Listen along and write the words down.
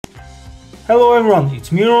Hello everyone, it's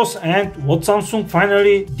Miros, and what Samsung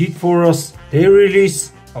finally did for us, they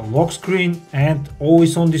released a lock screen and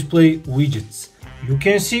always on display widgets. You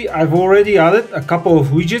can see I've already added a couple of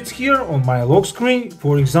widgets here on my lock screen,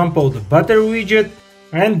 for example the battery widget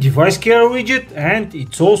and device care widget, and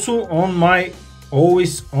it's also on my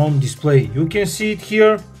always on display. You can see it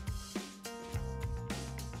here,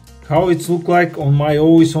 how it's look like on my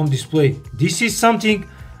always on display. This is something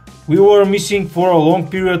we were missing for a long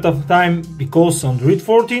period of time because Android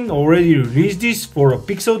 14 already released this for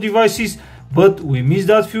Pixel devices, but we missed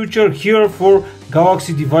that feature here for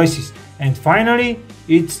Galaxy devices. And finally,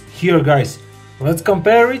 it's here guys. Let's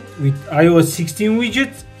compare it with iOS 16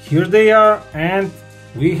 widgets. Here they are, and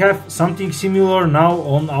we have something similar now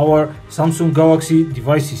on our Samsung Galaxy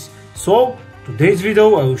devices. So, today's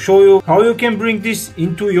video I will show you how you can bring this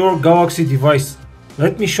into your Galaxy device.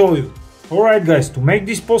 Let me show you. Alright guys, to make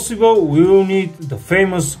this possible we will need the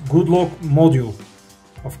famous GoodLock module.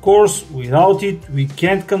 Of course, without it we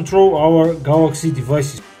can't control our Galaxy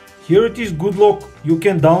devices. Here it is, GoodLock. You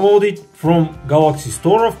can download it from Galaxy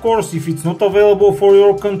Store, of course. If it's not available for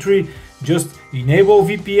your country, just enable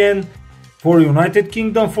VPN for United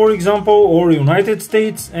Kingdom, for example, or United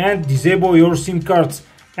States, and disable your SIM cards.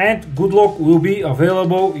 And GoodLock will be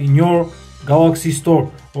available in your Galaxy Store.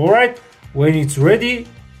 Alright, when it's ready,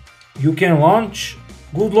 you can launch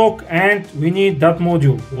GoodLock, and we need that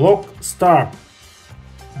module, LockStar.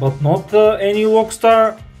 But not any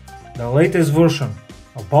LockStar, the latest version.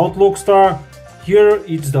 About LockStar, here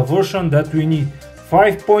it's the version that we need,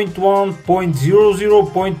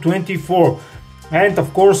 5.1.00.24. And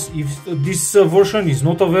of course, if this version is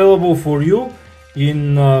not available for you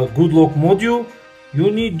in GoodLock module, you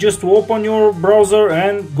need just to open your browser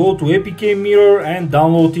and go to APK Mirror and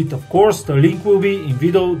download it. Of course, the link will be in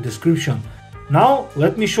video description. Now,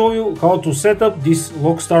 let me show you how to set up this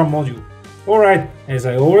LockStar module. Alright, as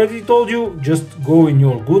I already told you, just go in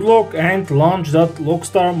your GoodLock and launch that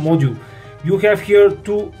LockStar module. You have here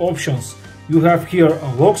two options. You have here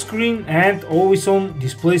a lock screen and always on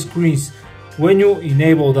display screens. When you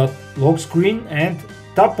enable that lock screen and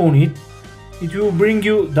tap on it, it will bring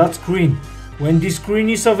you that screen. When this screen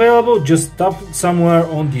is available, just tap somewhere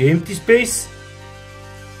on the empty space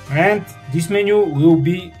and this menu will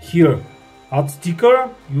be here. Add sticker,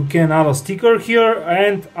 you can add a sticker here,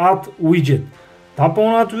 and add widget. Tap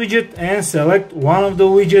on add widget and select one of the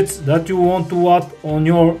widgets that you want to add on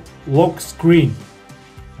your lock screen.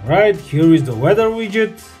 Alright, here is the weather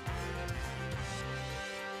widget.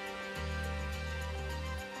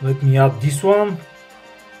 Let me add this one.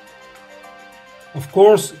 Of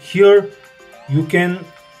course, here you can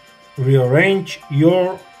rearrange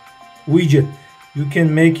your widget. You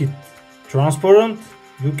can make it transparent,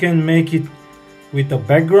 you can make it with a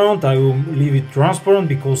background. I will leave it transparent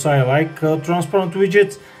because I like transparent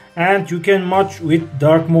widgets, and you can match with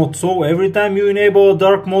dark mode. So every time you enable a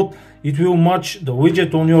dark mode, it will match the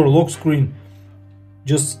widget on your lock screen.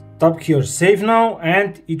 Just tap here save now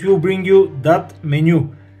and it will bring you that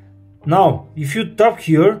menu. Now if you tap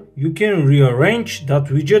here, you can rearrange that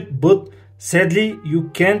widget, but sadly you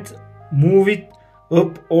can't move it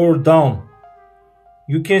up or down.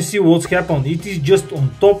 You can see what's happened, it is just on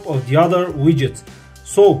top of the other widgets.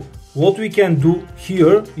 So what we can do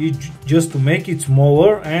here is just to make it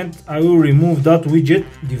smaller, and I will remove that widget,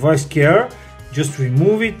 device care. Just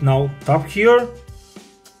remove it. Now tap here,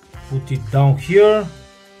 put it down here,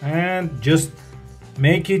 and just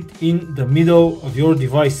make it in the middle of your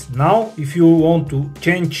device. Now if you want to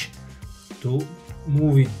change to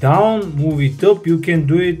move it down, move it up, you can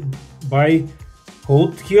do it by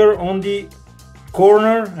hold here on the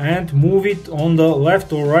corner and move it on the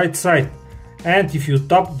left or right side. And if you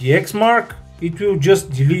tap the X mark, it will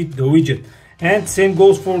just delete the widget. And same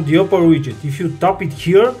goes for the upper widget. If you tap it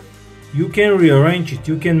here, you can rearrange it.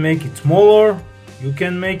 You can make it smaller, you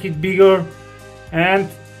can make it bigger, and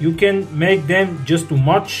you can make them just to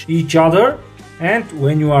match each other. And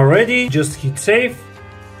when you are ready, just hit save,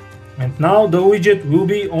 and now the widget will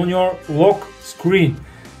be on your lock screen.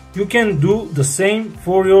 You can do the same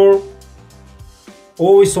for your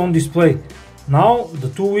always on display. Now the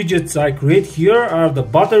two widgets I create here are the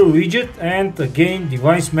battery widget and again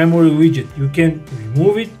device memory widget. You can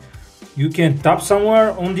remove it, you can tap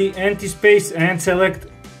somewhere on the empty space and select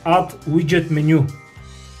add widget menu.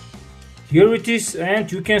 Here it is, and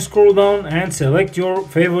you can scroll down and select your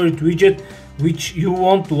favorite widget which you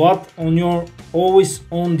want to add on your always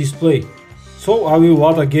on display. So I will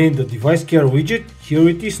add again the device care widget. Here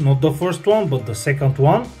it is, not the first one but the second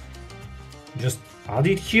one. Just add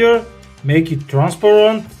it here, make it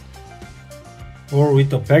transparent or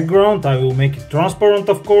with a background. I will make it transparent,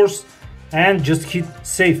 of course, and just hit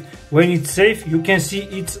save. When it's saved, you can see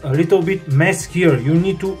it's a little bit mess here. You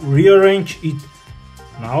need to rearrange it.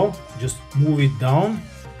 Now just move it down.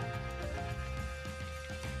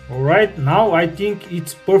 Alright, now I think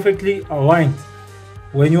it's perfectly aligned.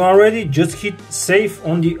 When you are ready, just hit save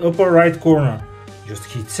on the upper right corner. Just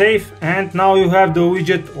hit save, and now you have the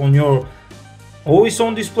widget on your always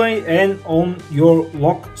on display and on your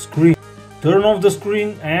lock screen. Turn off the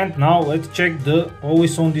screen, and now let's check the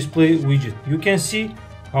always on display widget. You can see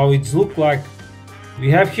how it's look like. We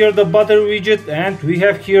have here the battery widget, and we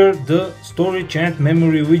have here the storage and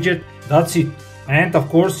memory widget. That's it. And of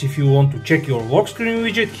course, if you want to check your lock screen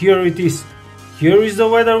widget, here it is. Here is the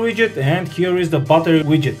weather widget, and here is the battery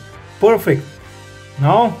widget. Perfect.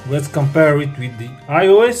 Now let's compare it with the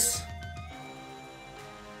iOS.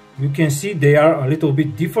 You can see they are a little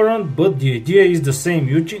bit different, but the idea is the same.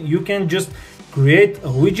 You can just create a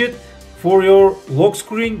widget for your lock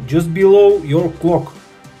screen just below your clock.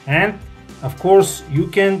 And of course, you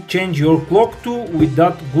can change your clock too with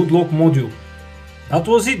that GoodLock module. That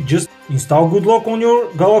was it. Just install GoodLock on your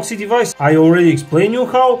Galaxy device. I already explained you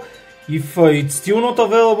how. If it's still not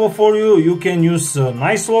available for you, you can use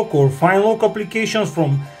Nice Lock or Fine Lock applications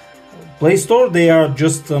from Play Store. They are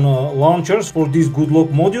just launchers for these GoodLock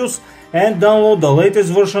modules, and download the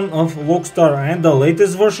latest version of LockStar, and the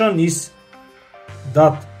latest version is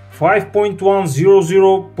that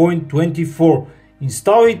 5.100.24.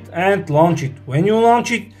 Install it and launch it. When you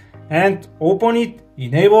launch it and open it,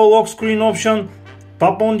 enable lock screen option,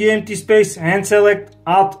 tap on the empty space and select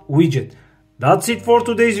Add Widget. That's it for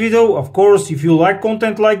today's video. Of course, if you like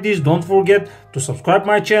content like this, don't forget to subscribe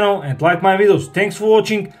my channel and like my videos. Thanks for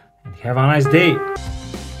watching and have a nice day.